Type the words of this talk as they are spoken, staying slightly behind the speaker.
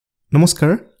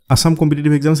নমস্কাৰ Assam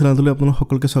competitive exam চেনেললৈ আপোনালোক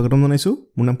সকলোকে স্বাগতম জনাইছো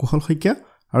মোৰ নাম কুশল শইকীয়া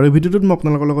আৰু এই ভিডিঅ'টোত মই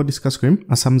আপোনালোকৰ লগত ডিসকাস কৰিম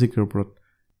আসাম জিকেৰ ওপৰত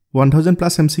 1000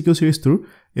 প্লাস এমসিকিউ সিৰিজটোৰ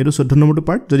এটো 14 নম্বৰটো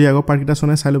পাৰ্ট যদি আগৰ পাৰ্টকিটা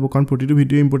শুনাই চাই লব কাৰণ প্ৰতিটো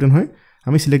ভিডিও ইম্পৰ্টেন্ট হয়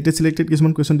আমি সিলেক্টেড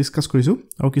কিছুমান কোৱেশ্চন ডিসকাস কৰিছো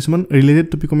আৰু কিছুমান ৰিলেটেড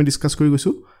টপিক আমি ডিসকাস কৰি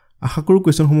গৈছো আশা কৰো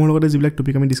কোৱেশ্চন সমূহৰ লগতে যিবিলাক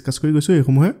টপিক আমি ডিসকাস কৰি গৈছো এই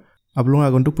সমূহে আপোনালোকৰ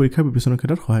আগন্তুক পৰীক্ষাৰ প্ৰিপাৰেচনৰ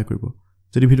ক্ষেত্ৰত সহায় কৰিব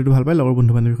যদি ভিডিঅ'টো ভাল পায় লগৰ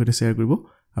বন্ধু-বান্ধৱীৰ সৈতে শ্বেয়াৰ কৰিব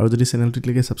আৰু যদি চেনেলটোক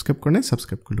সাবস্ক্ৰাইব কৰে নাই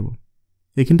সাবস্ক্ৰাইব কৰি লব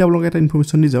এইখিনিতে আপোনালোকে এটা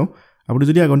ইনফৰমেশন দি যাও আপুনি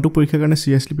যদি আগন্তুক পৰীক্ষাৰ কাৰণে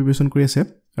সিৰিয়াসলি প্ৰিপাৰেচন কৰি আছে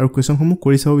আৰু কোৱেশ্চনসমূহ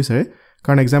কৰি চাব বিচাৰে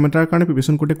কাৰণ এক্সাম এটাৰ কাৰণে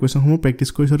প্ৰিপাৰেচন কৰোঁতে কোৱেশ্চনসমূহ প্ৰেক্টিস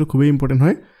কৰি চোৱাটো খুবেই ইম্পৰ্টেন্ট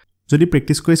হয় যদি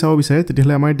প্ৰেক্টিস কৰি চাব বিচাৰে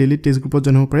তেতিয়াহলে আমাৰ ডেইলি টেষ্ট গ্ৰুপত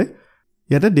জইন হ'ব পাৰে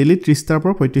ইয়াতে ডেইলি 30টাৰ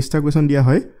পৰা 35টা কোৱেশ্চন দিয়া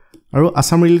হয় আৰু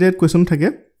আসাম ৰিলেটেড কোৱেশ্চন থাকে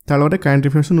তাৰ লগতে কাৰেন্ট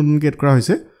এফেয়াৰ্ছ নতুনকৈ এড কৰা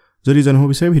হৈছে যদি জইন হ'ব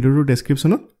বিচাৰে ভিডিঅ'টোৰ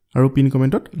ডেসক্ৰিপচনত আৰু পিন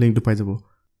কমেন্টত লিংকটো পাই যাব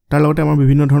তাৰ লগতে আমাৰ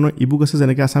বিভিন্ন ধৰণৰ ইবুক আছে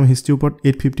যেনেকৈ আসাম হিষ্ট্ৰী ওপৰত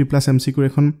 850 প্লাস এমসিকিউ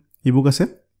এখন ইবুক আছে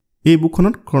এই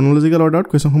বুকখনত ক্ৰনলজিক্যাল অৰ্ডাৰত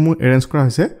কোৱেশ্চনসমূহ এৰেঞ্জ কৰা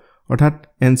হৈছে অৰ্থাৎ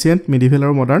এনচিয়েন্ট মিডিভেল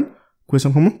আৰু মডাৰ্ন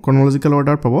কোৱেশ্চনসমূহ ক্ৰনলজিক্যাল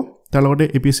অৰ্ডাৰ পাব তাৰ লগতে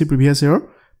এপিএসসি প্ৰিভিয়াছ ইয়াৰ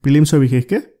প্ৰিলিমছৰ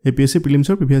বিশেষকৈ এপিএসসি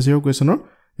প্ৰিলিমছৰ প্ৰিভিয়াছ ইয়াৰ কোৱেশ্চনৰ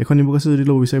এখন ইবুক আছে যদি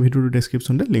ল'ব বিচাৰে ভিডিঅ'টোৰ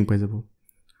ডেসক্ৰিপচনতে লিংক পাই যাব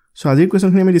সো আজিৰ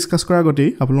কোৱেশ্চনখিনি আমি ডিসকাস কৰাৰ আগতে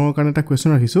আপোনালোকৰ কাৰণে এটা কোৱেশ্চন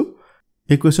ৰাখিছো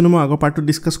এই কোৱেশ্চনটো মই আগৰ পাৰ্টত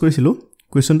ডিসকাস কৰিছিলো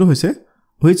কোৱেশ্চনটো হৈছে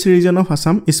which region of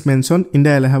Assam is mentioned in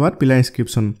the Allahabad pillar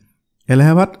inscription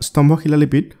Allahabad স্তম্ভ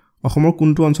শিলালিপিত অসমৰ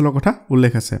কোনটো অঞ্চলৰ কথা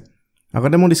উল্লেখ আছে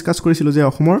আগতে মই ডিসকাস কৰিছিলো যে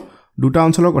অসমৰ দুটা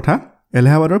অঞ্চলৰ কথা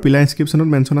এলাহাবাদৰ পিলাৰ ইনস্ক্ৰিপচনত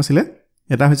মেনশন আছিল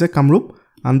এটা হৈছে কামৰূপ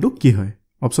আনটো কি হয়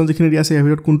অপচন যিখিনি দিয়া আছে ইয়াৰ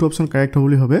ভিতৰত কোনটো অপচন কাৰেক্ট হ'ব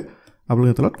বুলি হবে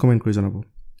আপোনালোকে তলত কমেন্ট কৰি জনাব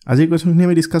আজিৰ কোৱেশ্চনখিনি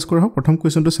আমি ডিসকাস কৰা হ'ব প্ৰথম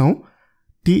কোৱেশ্চনটো চাও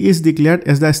T is declared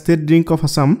as da state drink of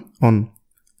Assam on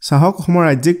চাহক অসমৰ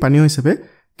ৰাজ্যিক পানীয় হিচাপে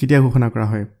কেতিয়া ঘোষণা কৰা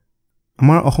হয়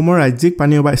আমাৰ অসমৰ ৰাজ্যিক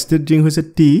পানীয় বা ষ্টেট ড্ৰিংক হৈছে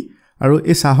টি আৰু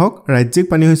এই চাহক ৰাজ্যিক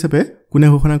পানীয় হিচাপে কোনে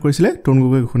ঘোষণা কৰিছিলে তৰুণ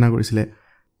গগৈয়ে ঘোষণা কৰিছিলে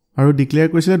আৰু ডিক্লেয়াৰ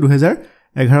কৰিছিলে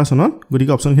 2011 চনত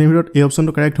গতিকে অপচনখিনিৰ ভিতৰত এই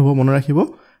অপচনটো কাৰেক্ট হ'ব মনত ৰাখিব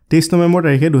 23 নৱেম্বৰ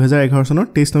তাৰিখে 2011 চনৰ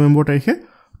 23 নৱেম্বৰ তাৰিখে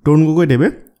তৰুণ গগৈদেৱে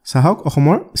চাহক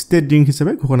অসমৰ ষ্টেট ড্ৰিংক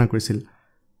হিচাপে ঘোষণা কৰিছিল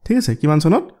ঠিক আছে কিমান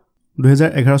চনত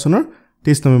 2011 চনৰ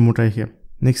 23 নৱেম্বৰ তাৰিখে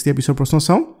নেক্সট ইয়াৰ পিছৰ প্ৰশ্ন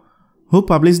চাওঁ হু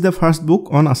publish the first book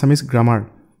on Assamese grammar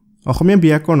অসমীয়া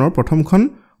ব্যাকৰণৰ প্ৰথমখন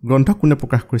গ্ৰন্থ কোনে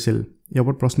প্ৰকাশ কৰিছিল ইয়াৰ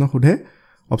ওপৰত প্ৰশ্ন সোধে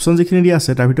অপচন যিখিনি দিয়া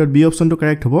আছে তাৰ ভিতৰত বি অপচনটো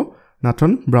কাৰেক্ট হ'ব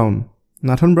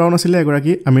নাথন ব্ৰাউন আছিল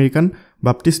এগৰাকী আমেৰিকান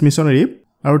বাপ্টিষ্ট মিছনাৰী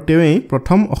আৰু তেওঁই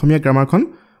প্ৰথম অসমীয়া গ্ৰামাৰখন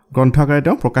গ্ৰন্থকাৰে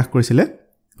তেওঁ প্ৰকাশ কৰিছিল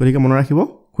গতিকে মনত ৰাখিব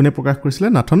কোনে প্ৰকাশ কৰিছিল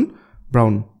নাথন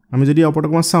ব্ৰাউন আমি যদি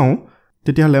অপৰতকমা চাওঁ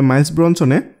তেতিয়াহলে মাইলছ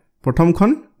ব্ৰনছনে প্ৰথমখন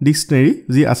ডিকচনেৰী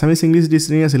যি আছামিজ ইংলিছ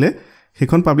ডিকচনেৰী আছিল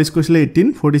সেইখন পাব্লিছ কৰিছিল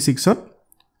 1846ত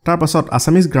তাৰ পাছত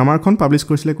আছামিজ গ্ৰামাৰখন পাব্লিছ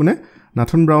কৰিছিল কোনে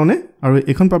নাথন ব্ৰাউনে আৰু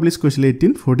এইখন পাব্লিছ কৰিছিল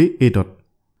 1848ত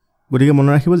গতিকে মনত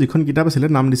ৰাখিব যিখন কিতাপ আছিল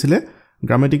নাম দিছিলে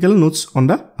grammatical notes on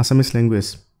the Assamese language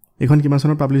এইখন কিমান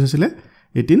চনত পাব্লিছ হৈছিল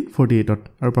 1848ত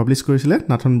আৰু পাব্লিছ কৰিছিল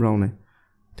নাথন ব্ৰাউনে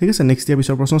ঠিক আছে নেক্সট ইয়াৰ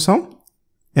পিছৰ প্ৰশ্ন চাওঁ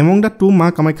এমং দা টু মা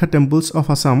Kamakhya temples of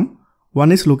Assam one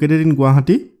is located in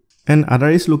Guwahati and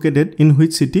other is located in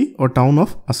which city or town of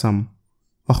Assam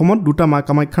অসমত দুটা মা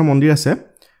কামাখ্যাৰ মন্দিৰ আছে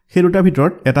সেই দুটাৰ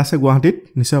ভিতৰত এটা আছে গুৱাহাটীত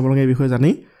নিশ্চয় আপোনালোকে এই বিষয়ে জানি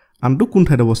আনটো কোন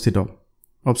ঠাইত অৱস্থিত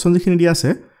অপচন যিখিনি দিয়া আছে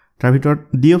তাৰ ভিতৰত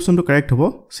ডি অপচনটো কাৰেক্ট হ'ব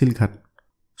শিলঘাট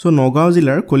সো নগাঁও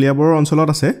জিলাৰ কলিয়াবৰৰ অঞ্চলত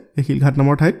আছে এই শিলঘাট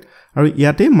নামৰ ঠাইত আৰু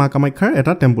ইয়াতে মা কামাখ্যাৰ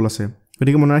এটা টেম্পল আছে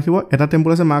গতিকে মনত ৰাখিব এটা টেম্পল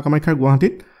আছে মা কামাখ্যাৰ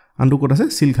গুৱাহাটীত আনটো ক'ত আছে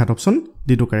শিলঘাট অপচন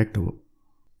ডিটো কাৰেক্ট হ'ব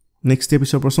নেক্সট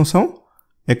এপিছৰ প্ৰশ্ন চাওঁ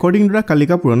according to the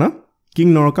Kalika Purana king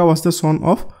Naraka was the son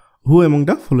of who among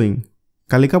the following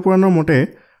Kalika পুৰাণৰ মতে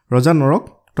ৰজা নৰক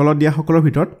তলত দিয়া সকলৰ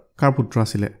ভিতৰত কাৰ পুত্ৰ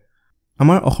আছিল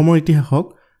আমাৰ অসমৰ ইতিহাসক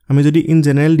আমি যদি ইন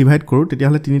জেনেৰেল ডিভাইড কৰোঁ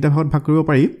তেতিয়াহলে তিনিটা ভাগত ভাগ কৰিব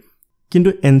পাৰি কিন্তু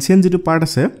এনচিয়েন্ট যিটো পাৰ্ট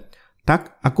আছে তাক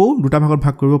আকৌ দুটা ভাগত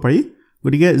ভাগ কৰিব পাৰি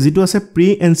গতিকে যিটো আছে প্ৰি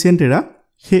এনচিয়েন্ট এৰা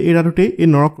সেই এৰাটোতে এই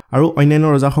নৰক আৰু অন্যান্য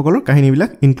ৰজাসকলৰ কাহিনীবিলাক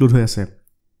ইনক্লুড হৈ আছে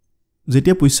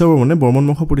যেতিয়া পুষ্যবৰ্মনে বৰ্মন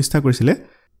বংশ প্ৰতিষ্ঠা কৰিছিল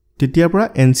তেতিয়াৰ পৰা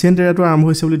এনচিয়েন্ট এৰাটো আৰম্ভ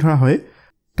হৈছে বুলি ধৰা হয়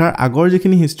তাৰ আগৰ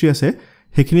যিখিনি হিষ্ট্ৰী আছে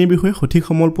সেইখিনিৰ বিষয়ে সঠিক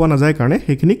সমল পোৱা নাযায় কাৰণে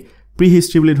সেইখিনিক প্ৰি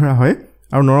হিষ্ট্ৰী বুলি ধৰা হয়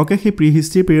আৰু নৰকে সেই প্ৰি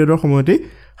হিষ্ট্ৰী পিৰিয়ডৰ সময়তে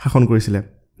শাসন কৰিছিল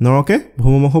নৰকে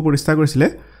ভৌমবংশ প্ৰতিষ্ঠা কৰিছিল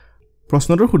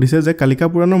প্ৰশ্নটো সুধিছে যে কালিকা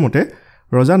পুৰাণৰ মতে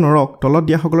ৰজা নৰক তলত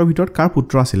দিয়া সকলৰ ভিতৰত কাৰ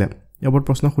পুত্ৰ আছিল ইয়াৰ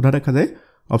প্ৰশ্ন সোধা দেখা যায়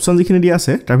অপচন যিখিনি দিয়া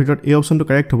আছে তাৰ ভিতৰত এই অপচনটো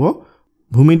কাৰেক্ট হ'ব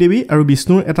ভূমিদেৱী আৰু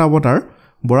বিষ্ণুৰ এটা অৱতাৰ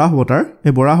বৰাহ অৱতাৰ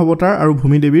এই বৰাহ অৱতাৰ আৰু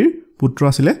ভূমিদেৱীৰ পুত্ৰ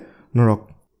আছিল নৰক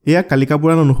এয়া কালিকা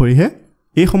পুৰাণ অনুসৰিহে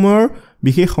এই সময়ৰ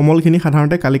বিশেষ সমলখিনি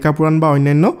সাধাৰণতে কালিকা পুৰাণ বা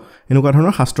অন্যান্য এনেকুৱা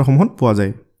ধৰণৰ শাস্ত্ৰসমূহত পোৱা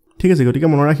যায় ঠিক আছে গতিকে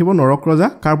মনত ৰাখিব নৰক ৰজা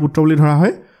কাৰ পুত্ৰ বুলি ধৰা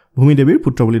হয় ভূমিদেৱীৰ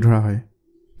পুত্ৰ বুলি ধৰা হয়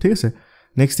ঠিক আছে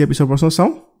নেক্সট এপিছৰ প্ৰশ্ন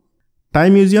চাওঁ Tai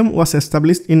museum was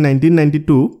established in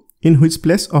 1992 in which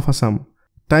place of Assam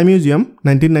Tai museum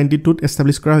 1992ত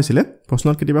establish কৰা হৈছিল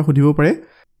প্ৰশ্নত কেতিয়াবা সুধিব পাৰে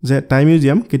যে টাই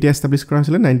মিউজিয়াম কেতিয়া এষ্টাব্লিছ কৰা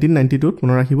হৈছিল 1992ত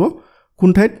মনত ৰাখিব কোন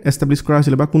ঠাইত এষ্টাব্লিছ কৰা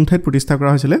হৈছিল বা কোন ঠাইত প্ৰতিষ্ঠা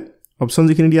কৰা হৈছিল অপশ্যন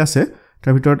যিখিনি দিয়া আছে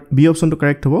তাৰ ভিতৰত বি অপশ্যনটো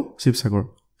কাৰেক্ট হ'ব শিৱসাগৰ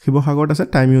শিৱসাগৰত আছে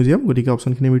টাইম মিউজিয়াম গতিকে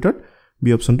অপশ্যনখিনিৰ ভিতৰত বি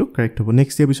অপশ্যনটো কাৰেক্ট হ'ব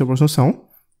নেক্সট ইয়াৰ পিছৰ প্ৰশ্ন চাওঁ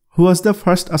who was the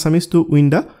first Assamese to win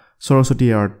the Saraswati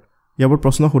award ইয়াৰ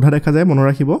প্ৰশ্ন সোধা দেখা যায় মনত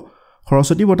ৰাখিব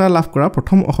সৰস্বতী বঁটা লাভ কৰা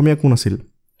প্ৰথম অসমীয়া কোন আছিল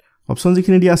অপশ্যন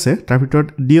যিখিনি দিয়া আছে তাৰ ভিতৰত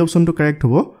ডি অপশ্যনটো কাৰেক্ট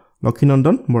হ'ব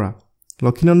লক্ষীনন্দন বৰা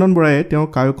লক্ষীনন্দন বৰাই তেওঁ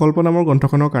কায়কল্প নামৰ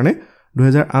গ্ৰন্থখনৰ কাৰণে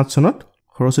 2008 চনত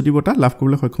সৰস্বতী বঁটা লাভ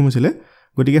কৰিবলৈ সক্ষম হৈছিল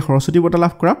গতিকে সৰস্বতী বঁটা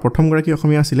লাভ কৰা প্ৰথমগৰাকী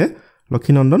অসমীয়া আছিল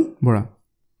লক্ষীনন্দন বৰা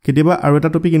কেতিয়াবা আৰু এটা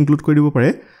টপিক ইনক্লুড কৰি দিব পাৰে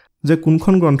যে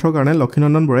কোনখন গ্ৰন্থৰ কাৰণে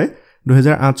লক্ষীনন্দন বৰাই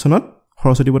 2008 চনত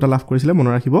সৰস্বতী বঁটা লাভ কৰিছিল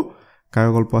মনত ৰাখিব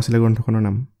কায়কল্প আছিল গ্ৰন্থখনৰ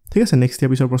নাম ঠিক আছে নেক্সট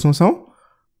ইয়াৰ পিছৰ প্ৰশ্ন চাওঁ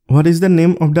what is the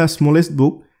name of the smallest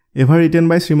book ever written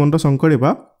by Srimanta Sankardeva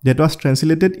that was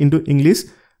ট্ৰেন্সলেটেড into English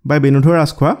by Benudhar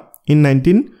Rajkhowa in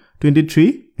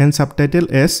 1923 and subtitle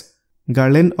S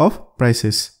গাৰ্লেণ্ড of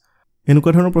prices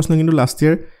এনেকুৱা ধৰণৰ প্ৰশ্ন কিন্তু লাষ্ট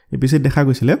ইয়াৰ এপিচড দেখা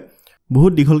গৈছিলে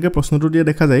বহুত দীঘলকৈ প্ৰশ্নটো দিয়া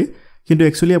দেখা যায় কিন্তু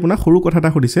একচুৱেলি আপোনাক সৰু কথা এটা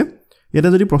সুধিছে এটা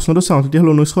যদি প্ৰশ্নটো চাওঁ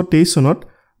তেতিয়াহ'লে 1923 চনত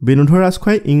বেণুধৰ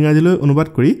ৰাজখোৱাই ইংৰাজীলৈ অনুবাদ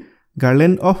কৰি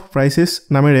গাৰ্লেণ্ড অফ প্ৰাইচেছ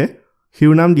নামেৰে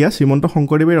শিৰোনাম দিয়া শ্ৰীমন্ত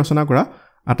শংকৰদেৱে ৰচনা কৰা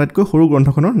আটাইতকৈ সৰু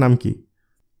গ্ৰন্থখনৰ নাম কি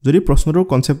যদি প্ৰশ্নটোৰ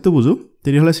কনচেপ্টটো বুজো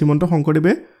তেতিয়াহ'লে শ্ৰীমন্ত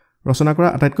শংকৰদেৱে ৰচনা কৰা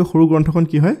আটাইতকৈ সৰু গ্ৰন্থখন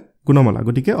কি হয় গুণমালা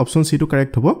গতিকে অপশ্যন চিটো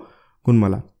কাৰেক্ট হ'ব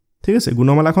গুণমালা ঠিক আছে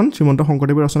গুণমালাখন শ্ৰীমন্ত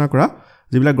শংকৰদেৱে ৰচনা কৰা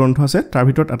যিবিলাক গ্ৰন্থ আছে তাৰ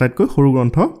ভিতৰত আটাইতকৈ সৰু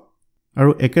গ্ৰন্থ আৰু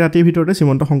একে ৰাতিৰ ভিতৰতে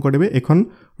শ্ৰীমন্ত শংকৰদেৱে এখন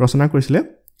ৰচনা কৰিছিলে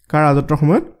কাৰ ৰাজত্বৰ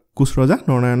সময়ত কোচ ৰজা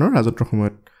নৰনাৰায়ণৰ ৰাজত্বৰ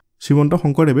সময়ত শ্ৰীমন্ত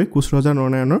শংকৰদেৱে কোচ ৰজা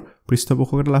নৰনাৰায়ণৰ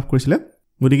পৃষ্ঠপোষকতা লাভ কৰিছিলে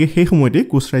গতিকে সেই সময়তে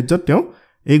কোচ ৰাজ্যত তেওঁ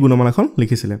এই গুণমালাখন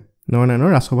লিখিছিলে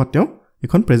নৰনাৰায়ণৰ ৰাজসভাত তেওঁ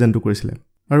এখন প্ৰেজেণ্টটো কৰিছিলে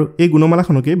আৰু এই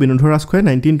গুণমালাখনকে বেণুধৰ ৰাজখোৱাই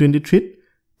 1923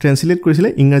 ট্ৰেন্সলেট কৰিছিলে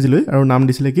ইংৰাজীলৈ আৰু নাম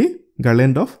দিছিলে কি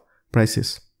গাৰ্লেণ্ড অফ প্ৰাইচেছ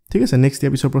ঠিক আছে নেক্সট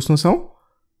ইয়াৰ পিছৰ প্ৰশ্ন চাওঁ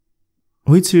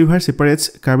which river ছেপাৰেটছ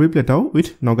Karbi প্লেটাও with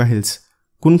Naga hills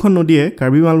কোনখন নদীয়ে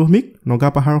কাৰ্বি মালভূমিক নগা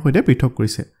পাহাৰৰ সৈতে পৃথক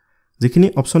কৰিছে যিখিনি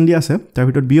অপশ্যন দিয়া আছে তাৰ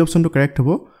ভিতৰত বি অপশ্যনটো কাৰেক্ট হ'ব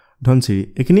ধনচিৰি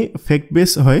এইখিনি ফেক্ট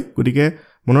বেছ হয় গতিকে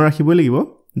মনত ৰাখিবই লাগিব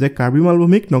যে কাৰ্বি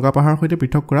মালভূমিক নগা পাহাৰৰ সৈতে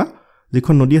পৃথক কৰা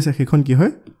যিখন নদী আছে সেইখন কি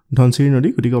হয় ধনচিৰি নদী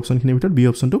গতিকে অপশ্যনখিনিৰ ভিতৰত বি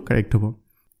অপশ্যনটো কাৰেক্ট হ'ব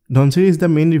ধনচিৰি is the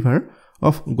main river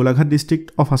of Golaghat district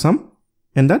of Assam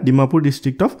and the Dimapur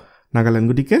district of Nagaland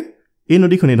গতিকে এই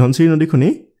নদীখনেই ধনচিৰি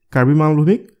নদীখনেই কাৰ্বি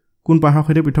মালভূমিক কোন পাহাৰৰ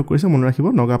সৈতে পৃথক কৰিছে মনত ৰাখিব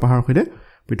নগা পাহাৰৰ সৈতে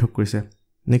পৃথক কৰিছে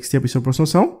নেক্সট ইয়াৰ পিছৰ প্ৰশ্ন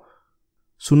চাওঁ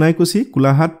Sonaikuchi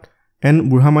Kolahat and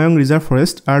বুঢ়ামায়ং reserve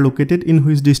forest R located in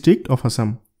which district of Assam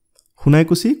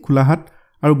Sonaikuchi Kolahat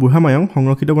আৰু বুঢ়ামায়ং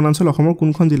সংৰক্ষিত বনাঞ্চল অসমৰ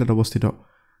কোনখন জিলাত অৱস্থিত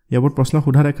ইয়াৰ ওপৰত প্ৰশ্ন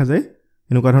সোধা দেখা যায়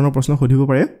এনেকুৱা ধৰণৰ প্ৰশ্ন সুধিব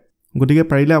পাৰে গতিকে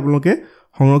পাৰিলে আপোনালোকে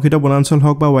সংৰক্ষিত বনাঞ্চল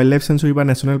হওক বা ৱাইল্ড লাইফ চেঞ্চুৰী বা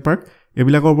নেশ্যনেল পাৰ্ক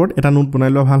এইবিলাকৰ ওপৰত এটা নোট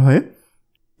বনাই লোৱা ভাল হয়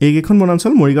এইকেইখন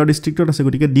বনাঞ্চল মৰিগাঁও ডিষ্ট্ৰিক্টত আছে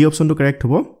গতিকে ডি অপশ্যনটো কাৰেক্ট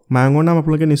হ'ব মায়ঙৰ নাম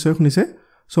আপোনালোকে নিশ্চয় শুনিছে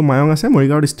চ' মায়ং আছে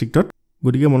মৰিগাঁও ডিষ্ট্ৰিক্টত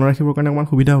গতিকে মনত ৰাখিবৰ কাৰণে অকণমান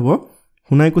সুবিধা হ'ব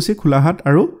সোণাইকুছি খোলাহাট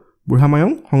আৰু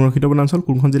বুঢ়ামায়ং সংৰক্ষিত বনাঞ্চল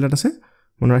কোনখন জিলাত আছে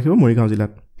মনত ৰাখিব মৰিগাঁও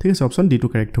জিলাত ঠিক আছে অপশ্যন ডিটো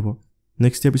কাৰেক্ট হ'ব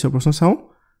নেক্সট ইয়াৰ পিছৰ প্ৰশ্ন চাওঁ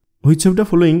which of the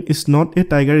following is not a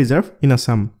tiger reserve in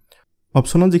Assam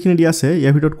অপশ্যনত যিখিনি দিয়া আছে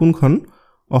ইয়াৰ ভিতৰত কোনখন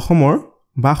অসমৰ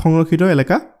বা সংৰক্ষিত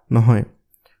এলেকা নহয়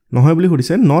নহয় বুলি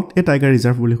সুধিছে নট এ টাইগাৰ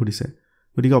ৰিজাৰ্ভ বুলি সুধিছে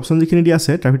গতিকে অপশ্যন যিখিনি দিয়া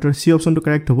আছে তাৰ ভিতৰত চি অপশ্যনটো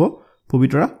কাৰেক্ট হ'ব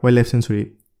পবিতৰা ৱাইল্ড লাইফ চেঞ্চুৰী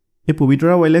এই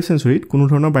পবিতৰা ৱাইল্ড লাইফ চেঞ্চুৰীত কোনো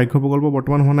ধৰণৰ ব্যাঘ্ৰ প্ৰকল্প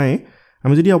বৰ্তমান হোৱা নাই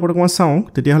আমি যদি ওপৰত অকণমান চাওঁ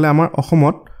তেতিয়াহ'লে আমাৰ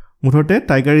অসমত মুঠতে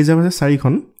টাইগাৰ ৰিজাৰ্ভ আছে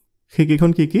 4খন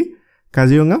সেইকেইখন কি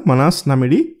কাজিৰঙা মানাস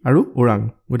নামেৰি আৰু ওৰাং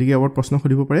গতিকে ওপৰত প্ৰশ্ন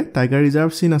সুধিব পাৰে টাইগাৰ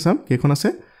ৰিজাৰ্ভ ইন আছাম কেইখন আছে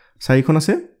 4খন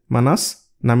আছে মানাস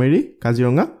নামেৰি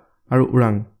কাজিৰঙা আৰু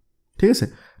ওৰাং ঠিক আছে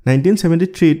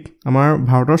 1973ত আমাৰ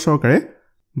ভাৰতৰ চৰকাৰে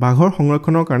বাঘৰ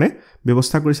সংৰক্ষণৰ কাৰণে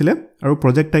ব্যৱস্থা কৰিছিলে আৰু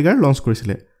প্ৰজেক্ট টাইগাৰ লঞ্চ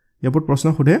কৰিছিলে ইয়াৰ ওপৰত প্ৰশ্ন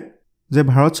সোধে যে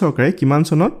ভাৰত চৰকাৰে কিমান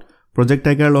চনত প্ৰজেক্ট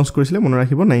টাইগাৰ লঞ্চ কৰিছিলে মনত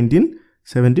ৰাখিব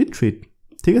 1973ত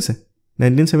ঠিক আছে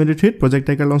 1973ত প্ৰজেক্ট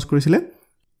টাইগাৰ লঞ্চ কৰিছিলে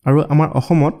আৰু আমাৰ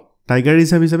অসমত টাইগাৰ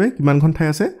ৰিজাৰ্ভ হিচাপে কিমানখন ঠাই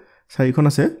আছে 4খন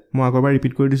আছে মই আগৰবাৰ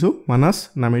ৰিপিট কৰি দিছোঁ মানাস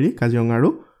নামেৰি কাজিৰঙা আৰু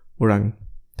ওৰাং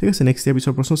ঠিক আছে নেক্সট ইয়াৰ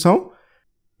পিছৰ প্ৰশ্ন চাওঁ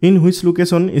in which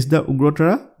location is the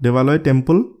Ugratara দেৱালয়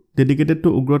temple dedicated to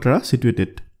Ugratara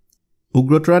situated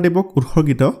Ugratara দেৱক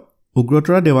উৎসৰ্গিত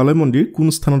উগ্ৰতাৰা দেৱালয় মন্দিৰ কোন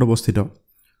স্থানত অৱস্থিত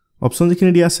অপশ্যন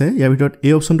যিখিনি দিয়া আছে ইয়াৰ ভিতৰত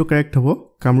এই অপশ্যনটো কাৰেক্ট হ'ব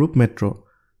কামৰূপ মেট্ৰ'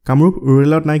 কামৰূপ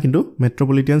ৰুৰেলত নাই কিন্তু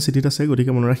মেট্ৰপলিটিয়ান চিটিত আছে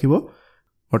গতিকে মনত ৰাখিব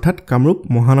অৰ্থাৎ কামৰূপ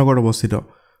মহানগৰত অৱস্থিত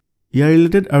ইয়াৰ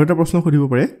ৰিলেটেড আৰু এটা প্ৰশ্ন সুধিব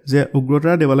পাৰে যে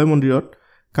উগ্ৰতাৰা দেৱালয় মন্দিৰত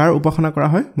কাৰ উপাসনা কৰা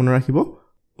হয় মনত ৰাখিব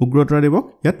উগ্ৰতাৰা দেৱক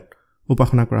ইয়াত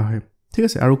উপাসনা কৰা হয় ঠিক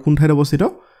আছে আৰু কোন ঠাইত অৱস্থিত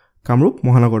কামৰূপ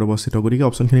মহানগৰত অৱস্থিত গতিকে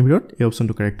অপশ্যনখিনিৰ ভিতৰত এই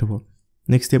অপশ্যনটো কাৰেক্ট হ'ব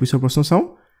নেক্সট ইয়াৰ পিছৰ প্ৰশ্ন চাওঁ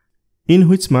in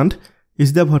which month is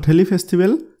the Bhatheli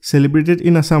festival celebrated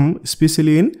in Assam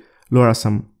specially in লোৱাৰ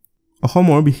আছাম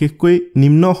অসমৰ বিশেষকৈ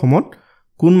নিম্ন অসমত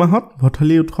কোন মাহত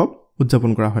ভঠেলি উৎসৱ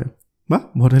উদযাপন কৰা হয় বা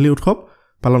ভঠেলি উৎসৱ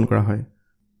পালন কৰা হয়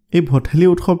এই ভঠেলি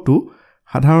উৎসৱটো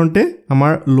সাধাৰণতে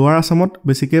আমাৰ লোৱাৰ আসামত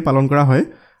বেছিকৈ পালন কৰা হয়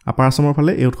আপাৰ আসামৰ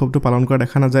ফালে এই উৎসৱটো পালন কৰা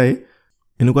দেখা নাযায়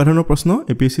এনেকুৱা ধৰণৰ প্ৰশ্ন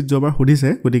এপিএসসিত যোৱাবাৰ সুধিছে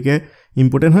গতিকে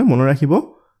ইম্পৰ্টেন্ট হয় মনত ৰাখিব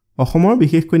অসমৰ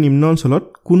বিশেষকৈ নিম্ন অঞ্চলত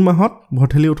কোন মাহত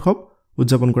ভঠেলি উৎসৱ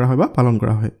উদযাপন কৰা হয় বা পালন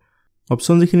কৰা হয়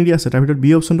অপচন যিখিনি দি আছে তাৰ ভিতৰত বি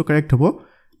অপচনটো কাৰেক্ট হ'ব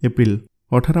এপ্ৰিল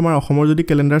অৰ্থাৎ আমাৰ অসমৰ যদি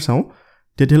ক্যালেন্ডাৰ চাওঁ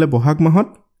তেতিয়াহ'লে বহাগ মাহত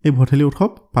এই ভঠেলি উৎসৱ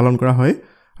পালন কৰা হয়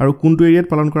আৰু কোনটো এৰিয়াত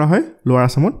পালন কৰা হয় লোৱাৰ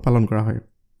আসামত পালন কৰা হয়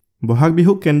বহাগ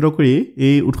বিহুক কেন্দ্ৰ কৰি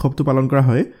এই উৎসৱটো পালন কৰা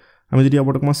হয় আমি যদি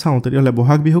অৱতকমা চাওঁ তেতিয়াহ'লে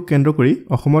বহাগ বিহুক কেন্দ্ৰ কৰি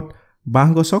অসমত বাঁহ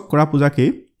গছক কৰা পূজাকেই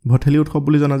ভঠেলি উৎসৱ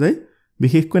বুলি জনা যায়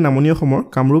বিশেষকৈ নামনি অসমৰ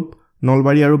কামৰূপ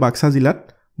নলবাৰী আৰু বাক্সা জিলাত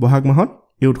বহাগ মাহত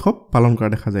এই উৎসৱ পালন কৰা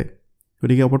দেখা যায়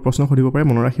গতিকে ওপৰত প্ৰশ্ন সুধিব পাৰে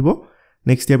মনত ৰাখিব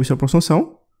নেক্সট ইয়াৰ পিছৰ প্ৰশ্ন চাওঁ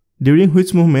during which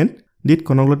movement did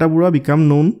Kanaklata Barua became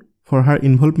known for her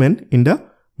involvement in the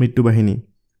মৃত্যু বাহিনী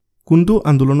কোনটো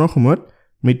আন্দোলনৰ সময়ত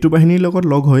মৃত্যু বাহিনীৰ লগত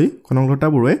লগ হৈ কনকলতা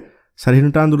বৰুৱাই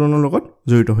স্বাধীনতা আন্দোলনৰ লগত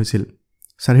জড়িত হৈছিল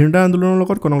স্বাধীনতা আন্দোলনৰ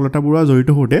লগত কনকলতা বৰুৱা জড়িত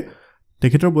হোতে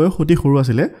তেখেতৰ বয়স অতি সৰু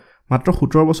আছিল মাত্ৰ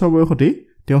 17 বছৰ বয়সতেই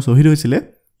তেওঁ শহীদ হৈছিল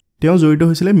তেওঁ জড়িত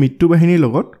হৈছিল মৃত্যু বাহিনীৰ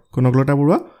লগত কনকলতা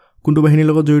বৰুৱা কোনটো বাহিনীৰ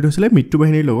লগত জড়িত হৈছিল মৃত্যু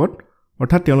বাহিনীৰ লগত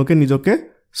অৰ্থাৎ তেওঁলোকে নিজকে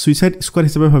সুইসাইড স্কোৱাড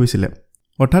হিচাপে ভাবিছিল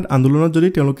অৰ্থাৎ আন্দোলনত যদি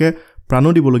তেওঁলোকে প্ৰাণ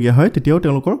দিবলগীয়া হয় তেতিয়াও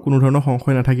তেওঁলোকৰ কোনো ধৰণৰ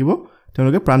সংশয় নাথাকিব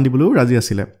তেওঁলোকে প্ৰাণ দিবলৈও ৰাজি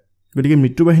আছিল গতিকে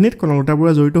মৃত্যু বাহিনীত কনকলতা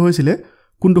বৰুৱা জড়িত হৈছিল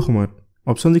কোনটো সময়ত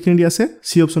অপচন যিখিনি দি আছে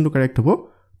সি অপচনটো কাৰেক্ট হ'ব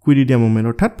কুইট ইণ্ডিয়া মুভমেণ্ট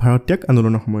অৰ্থাৎ ভাৰত ত্যাগ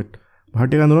আন্দোলনৰ সময়ত ভাৰত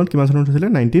ত্যাগ আন্দোলন কিমান চনত হৈছিল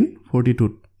 1942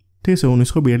 ঠিক আছে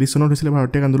 1942 চনত হৈছিল ভাৰত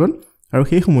ত্যাগ আন্দোলন আৰু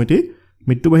সেই সময়তে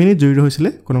মৃত্যু বাহিনীত জড়িত হৈছিল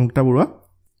কনকলতা বৰুৱা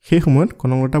সেই সময়ত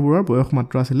কনকলতা বৰুৱাৰ বয়স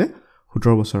মাত্ৰ আছিল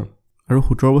 17 বছৰ আৰু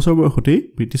 17 বছৰ বয়সতেই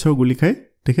ব্ৰিটিছৰ গুলি খাই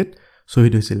তেখেত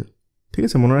শহীদ হৈছিল ঠিক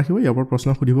আছে মনত ৰাখিব ইয়াৰ ওপৰত প্ৰশ্ন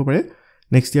সুধিব পাৰে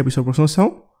নেক্সট ইয়াৰ পিছৰ প্ৰশ্ন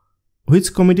চাওঁ which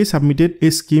committee submitted a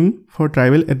scheme for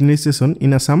tribal administration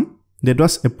in Assam that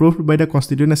was approved by the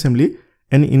Constituent Assembly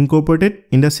and incorporated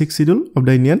in the 6th schedule of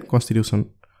the Indian Constitution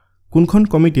কোনখন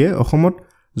কমিটিয়ে অসমত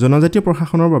জনজাতীয়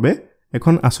প্ৰশাসনৰ বাবে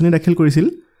এখন আঁচনি দাখিল কৰিছিল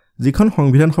যিখন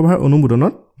সংবিধান সভাৰ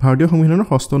অনুমোদনত ভাৰতীয় সংবিধানৰ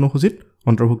 6ষ্ঠ অনুসূচীত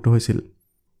অন্তৰ্ভুক্ত হৈছিল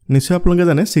নিশ্চয় আপোনালোকে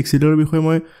জানে 6th schedule বিষয়ে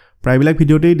মই প্ৰায়বিলাক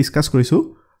ভিডিঅ'তেই ডিসকাস কৰিছো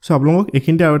সো আপোনালোকক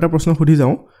এখিনতে আৰু এটা প্ৰশ্ন সুধি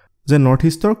যাওঁ যে নৰ্থ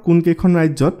ইষ্টৰ কোন কেইখন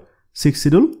ৰাজ্যত 6th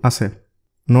schedule আছে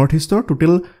নৰ্থ ইষ্টৰ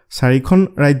টোটেল 4খন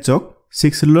ৰাজ্যক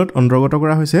 6th schedule অন্তৰ্গত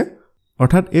কৰা হৈছে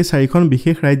অৰ্থাৎ এই 4খন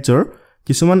বিশেষ ৰাজ্যৰ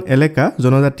কিছুমান এলেকা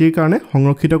জনজাতিৰ কাৰণে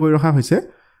সংৰক্ষিত কৰি ৰখা হৈছে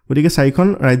গতিকে 4খন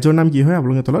ৰাজ্যৰ নাম কি হয়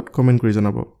আপোনালোকে তলত কমেন্ট কৰি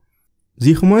জনাব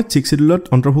যি সময়ত 6th schedule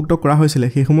অন্তৰ্ভুক্ত কৰা হৈছিল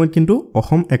সেই সময়ত কিন্তু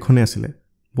অসম এখনে আছিল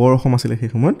বৰ অসম আছিল সেই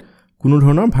সময়ত কোনো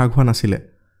ধৰণৰ ভাগ হোৱা নাছিল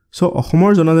সো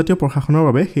অসমৰ জনজাতীয় প্ৰশাসনৰ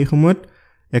বাবে সেই সময়ত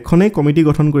এখনেই কমিটি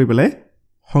গঠন কৰি পেলাই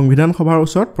সংবিধান সভাৰ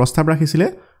ওচৰত প্ৰস্তাৱ ৰাখিছিল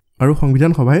আৰু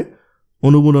সংবিধান সভাই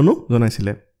অনুমোদনো জনাইছিল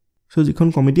সো যিখন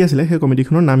কমিটি আছিল সেই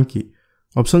কমিটিখনৰ নাম কি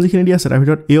অপচন যিখিনি দি আছে তাৰ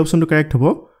ভিতৰত এই অপচনটো কাৰেক্ট হ'ব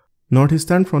north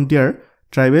eastern frontier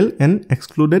tribal and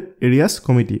excluded areas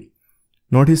committee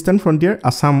north eastern frontier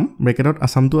Assam ব্ৰেকেটত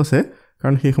আসামটো আছে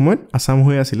কাৰণ সেই সময়ত আসাম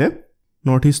হৈ আছিল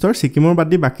নৰ্থ ইষ্টৰ সিকিমৰ বাদ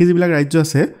দি বাকি যিবিলাক ৰাজ্য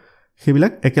আছে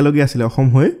সেইবিলাক একেলগে আছিল অসম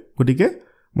হৈ গতিকে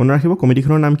মনত ৰাখিব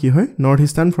কমিটিখনৰ নাম কি হয় north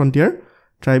eastern frontier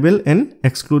tribal and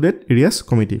excluded areas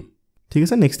committee ঠিক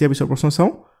আছে নেক্সট ইয়াৰ পিছৰ প্ৰশ্ন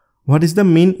চাওঁ What is the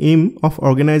main aim of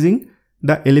organizing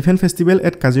the Elephant Festival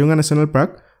at Kaziranga National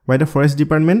Park by the Forest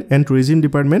Department and Tourism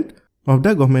Department of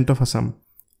the Government of Assam?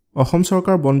 Assam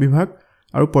চৰকাৰ বন বিভাগ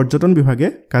আৰু পৰ্যটন বিভাগে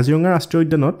কাজিৰঙা ৰাষ্ট্ৰীয়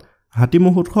উদ্যানত হাতী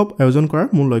মহ উৎসৱ আয়োজন কৰাৰ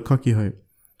মূল লক্ষ্য কি হয়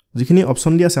যিখিনি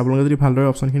অপচন দি আছে আপোনালোকে যদি ভালদৰে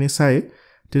অপচনখিনি চাই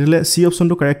তেতিয়াহ'লে সি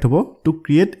অপচনটো কাৰেক্ট হ'ব two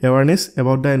create awareness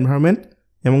about the environment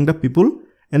among the people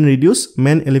and reduce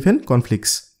man elephant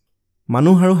conflicts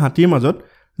মানুহ আৰু হাতীৰ মাজত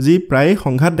যি প্ৰায়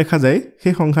সংঘাত দেখা যায়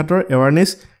সেই সংঘাতৰ এৱাৰনেছ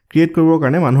ক্ৰিয়েট কৰিবৰ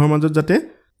কাৰণে মানুহৰ মাজত যাতে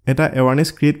এটা এৱাৰনেছ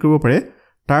ক্ৰিয়েট কৰিব পাৰে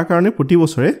তাৰ কাৰণে প্ৰতি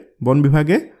বছৰে বন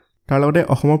বিভাগে তাৰ লগতে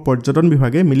অসমৰ পৰ্যটন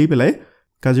বিভাগে মিলি পেলাই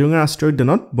কাজিৰঙা ৰাষ্ট্ৰীয়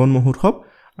উদ্যানত বন মহোৎসৱ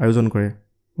আয়োজন কৰে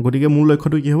গতিকে মূল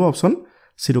লক্ষ্যটো কি হ'ব অপচন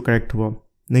সিটো কাৰেক্ট হ'ব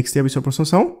নেক্সট ইয়াৰ পিছৰ প্ৰশ্ন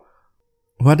চাওঁ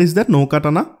হোৱাট ইজ দ্য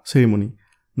নৌকাটানা চেৰিমনি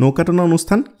নৌকাটানা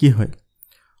অনুষ্ঠান কি হয়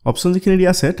অপচন যিখিনি দি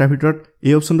আছে তাৰ ভিতৰত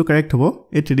এই অপচনটো কাৰেক্ট হ'ব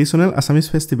এ traditional Assamese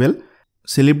festival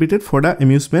celebrated for the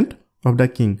amusement of the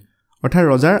king অৰ্থাৎ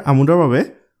ৰজাৰ আমোদৰ বাবে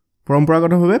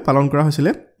পৰম্পৰাগতভাৱে পালন কৰা হৈছিল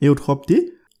এই উৎসৱটি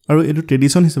আৰু এটো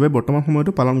ট্ৰেডিশ্যন হিচাপে বৰ্তমান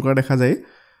সময়তো পালন কৰা দেখা যায়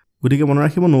গতিকে মনত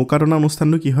ৰাখিব নৌকাটনা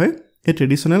অনুষ্ঠানটো কি হয় এ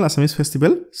traditional Assamese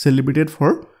festival celebrated for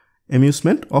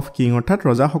amusement of king অৰ্থাৎ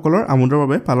ৰজাসকলৰ আমোদৰ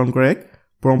বাবে পালন কৰা এক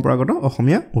পৰম্পৰাগত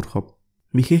অসমীয়া উৎসৱ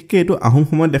বিশেষকৈ এটো আহোম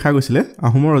সময়ত দেখা গৈছিল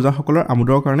আহোমৰ ৰজাসকলৰ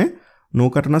আমোদৰ কাৰণে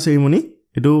নৌকাটনা চেৰিমনি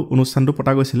এটো অনুষ্ঠানটো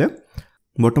পতা গৈছিল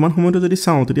বৰ্তমান সময়তো যদি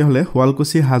চাওঁ তেতিয়াহ'লে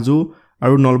শুৱালকুছি হাজো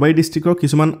আৰু নলবাৰী ডিষ্ট্ৰিক্টৰ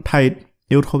কিছুমান ঠাইত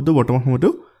এই উৎসৱটো বৰ্তমান সময়তো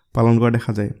পালন কৰা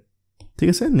দেখা যায় ঠিক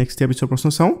আছে নেক্সট ইয়াৰ পিছৰ প্ৰশ্ন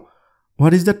চাওঁ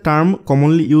what is the term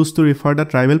commonly use to refer the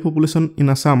tribal population in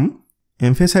Assam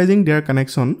এমফেচাইজিং there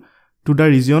connection to the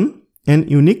region and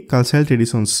unique cultural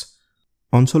traditions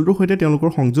অঞ্চলটোৰ সৈতে তেওঁলোকৰ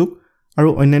সংযোগ আৰু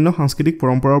অন্যান্য সাংস্কৃতিক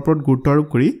পৰম্পৰাৰ ওপৰত গুৰুত্ব আৰোপ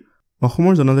কৰি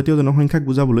অসমৰ জনজাতীয় জনসংখ্যাক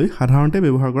বুজাবলৈ সাধাৰণতে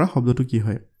ব্যৱহাৰ কৰা শব্দটো কি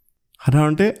হয়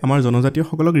সাধাৰণতে আমাৰ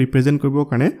জনজাতীয়সকলক ৰিপ্ৰেজেণ্ট কৰিবৰ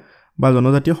কাৰণে বা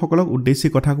জনজাতীয়সকলক উদ্দেশ্যি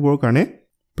কথা ক'বৰ কাৰণে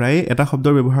প্ৰায় এটা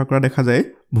শব্দৰ ব্যৱহাৰ কৰা দেখা যায়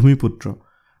ভূমিপুত্ৰ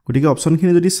গতিকে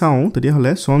অপশ্যনখিনি যদি চাওঁ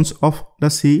তেতিয়াহ'লে সন্স অফ দ্য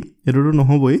সি এইটোতো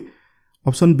নহ'বই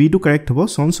অপশ্যন বি টো কাৰেক্ট হ'ব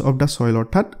সন্স অফ দ্য সইল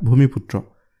অৰ্থাৎ ভূমিপুত্ৰ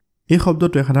এই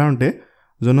শব্দটোৱে সাধাৰণতে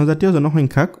জনজাতীয়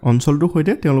জনসংখ্যাক অঞ্চলটোৰ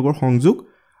সৈতে তেওঁলোকৰ সংযোগ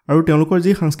আৰু তেওঁলোকৰ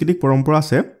যি সাংস্কৃতিক পৰম্পৰা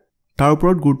আছে তাৰ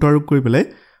ওপৰত গুৰুত্ব আৰোপ কৰি পেলাই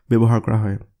ব্যৱহাৰ কৰা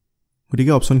হয়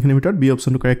গতিকে অপশ্যনখিনিৰ ভিতৰত বি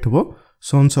অপশ্যনটো কাৰেক্ট হ'ব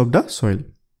sons of the soil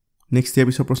next ইয়াৰ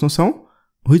পিছৰ প্ৰশ্ন চাওঁ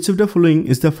Which of the following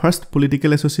is the first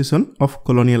political association of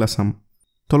colonial Assam?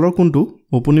 তলৰ কোনটো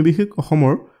ঔপনিৱেশিক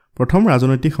অসমৰ প্ৰথম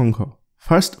ৰাজনৈতিক সংঘ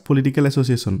ফাৰ্ষ্ট পলিটিকেল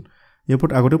এছ'চিয়েশ্যন ইয়াৰ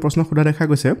ওপৰত আগতে প্ৰশ্ন সোধা দেখা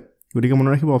গৈছে গতিকে মনত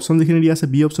ৰাখিব অপশ্যন যিখিনি দিয়া আছে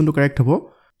বি অপশ্যনটো কাৰেক্ট হ'ব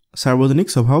সাৰ্বজনিক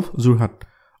সভা অফ যোৰহাট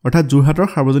অৰ্থাৎ যোৰহাটৰ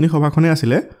সাৰ্বজনিক সভাখনে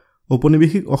আছিলে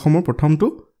ঔপনিৱেশিক অসমৰ প্ৰথমটো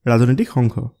ৰাজনৈতিক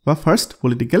সংঘ বা first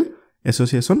political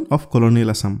association of colonial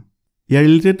Assam year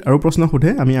related আৰু প্ৰশ্ন সোধে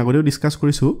আমি আগতেও ডিছকাছ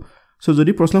কৰিছোঁ সো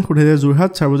যদি প্ৰশ্ন সোধে যে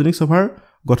যোৰহাট সাৰ্বজনিক সভাৰ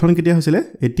গঠন কেতিয়া হৈছিলে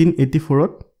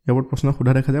 1884ত ইয়াৰ প্ৰশ্ন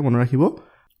সোধা দেখা যায় মনত ৰাখিব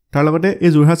তাৰ লগতে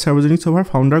এই যোৰহাট সাৰ্বজনিক সভাৰ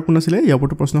ফাউণ্ডাৰ কোন আছিল ইয়াৰ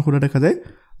ওপৰত প্ৰশ্ন সোধা দেখা যায়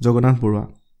জগন্নাথ বৰুৱা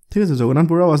ঠিক আছে Jagannath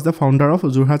Barua was the founder of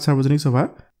Jorhat সাৰ্বজনিক সভা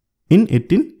in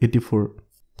 1884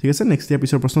 ঠিক আছে নেক্সট ইয়াৰ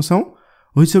পিছৰ প্ৰশ্ন চাওঁ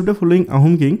which of the following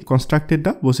Ahom king constructed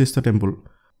the Vashistha temple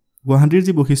গুৱাহাটীৰ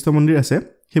যি বশিষ্ঠ মন্দিৰ আছে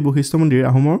সেই বশিষ্ঠ মন্দিৰ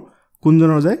আহোমৰ কোনজন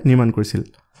ৰজাই নিৰ্মাণ কৰিছিল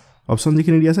অপশ্যন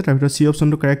যিখিনি দিয়া আছে তাৰ ভিতৰত সি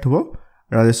অপশ্যনটো কাৰেক্ট হ'ব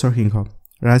ৰাজেশ্বৰ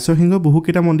সিংহ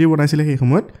বহুকেইটা মন্দিৰ বনাইছিলে সেই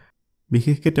সময়ত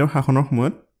বিশেষকৈ তেওঁৰ শাসনৰ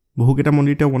সময়ত বহুকেইটা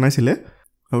মন্দিৰ তেওঁ বনাইছিলে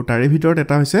আৰু তাৰে ভিতৰত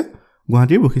এটা হৈছে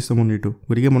গুৱাহাটীৰ বশিষ্ঠ মন্দিৰটো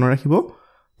গতিকে মনত ৰাখিব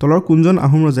তলৰ কোনজন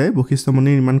আহোম ৰজাই বশিষ্ঠ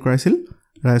মন্দিৰ নিৰ্মাণ কৰাইছিল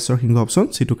ৰাজেশ্বৰ সিংহ অপশ্যন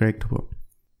সিটো কাৰেক্ট হ'ব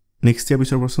নেক্সট ইয়াৰ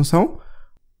পিছৰ প্ৰশ্ন চাওঁ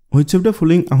which of the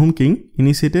following Ahom king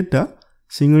initiated the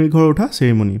শিঙৰি ঘৰ উঠা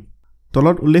ceremony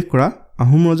তলত উল্লেখ কৰা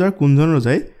আহোম ৰজাৰ কোনজন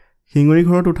ৰজাই শিঙৰি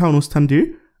ঘৰত উঠা অনুষ্ঠানটিৰ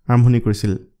আৰম্ভণি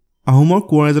কৰিছিল আহোমৰ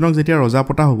কোঁৱৰ এজনক যেতিয়া ৰজা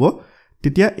পতা হ'ব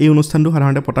তেতিয়া এই অনুষ্ঠানটো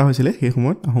সাধাৰণতে পতা হৈছিল সেই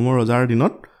সময়ত আহোমৰ ৰজাৰ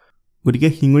দিনত গতিকে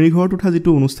শিঙৰি ঘৰত উঠা যিটো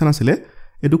অনুষ্ঠান আছিল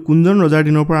এটো কোনজন ৰজাৰ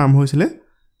দিনৰ পৰা আৰম্ভ হৈছিল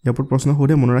ইয়াৰ ওপৰত প্ৰশ্ন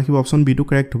সোধে মনত ৰাখিব অপশ্যন বি টো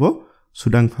কাৰেক্ট হ'ব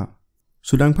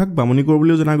সুদাংফাক বামুণী কোঁৱৰ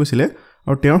বুলিও জনা গৈছিল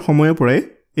আৰু তেওঁৰ সময়ৰ পৰাই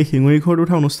এই শিঙৰি ঘৰত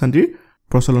উঠা অনুষ্ঠানটিৰ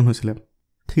প্ৰচলন হৈছিল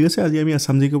ঠিক আছে আজি আমি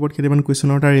আসাম জিকে ওপৰত কেইটামান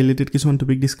কুৱেশ্যনৰ তাৰ ৰিলেটেড কিছুমান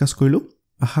টপিক ডিছকাছ কৰিলোঁ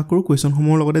আশা কৰোঁ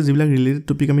কুৱেশ্যনসমূহৰ লগতে যিবিলাক ৰিলেটেড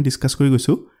টপিক আমি ডিছকাছ কৰি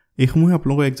গৈছোঁ এইসমূহে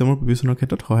আপোনালোকৰ এক্সামৰ প্ৰিপাৰেশ্যনৰ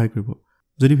ক্ষেত্ৰত সহায় কৰিব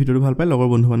যদি ভিডিঅ'টো ভাল পায় লগৰ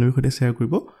বন্ধু বান্ধৱীৰ সৈতে শ্বেয়াৰ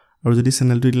কৰিব আৰু যদি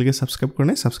চেনেলটো এতিয়ালৈকে ছাবস্ক্ৰাইব কৰা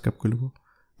নাই ছাবস্ক্ৰাইব কৰি ল'ব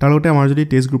তাৰ লগতে আমাৰ যদি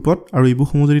টেষ্ট গ্ৰুপত আৰু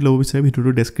ইবুকসমূহ যদি ল'ব বিচাৰে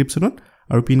ভিডিঅ'টোৰ ডেছক্ৰিপশ্যনত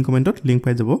আৰু পিন কমেণ্টত লিংক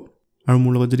পাই যাব আৰু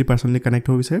মোৰ লগত যদি পাৰ্চনেলি কানেক্ট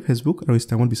হ'ব বিচাৰে ফেচবুক আৰু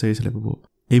ইনষ্টাগ্ৰামত বিচাৰি চালে পাব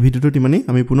এই ভিডিঅ'টোত ইমানেই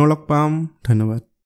আমি পুনৰ লগ পাম ধন্যবাদ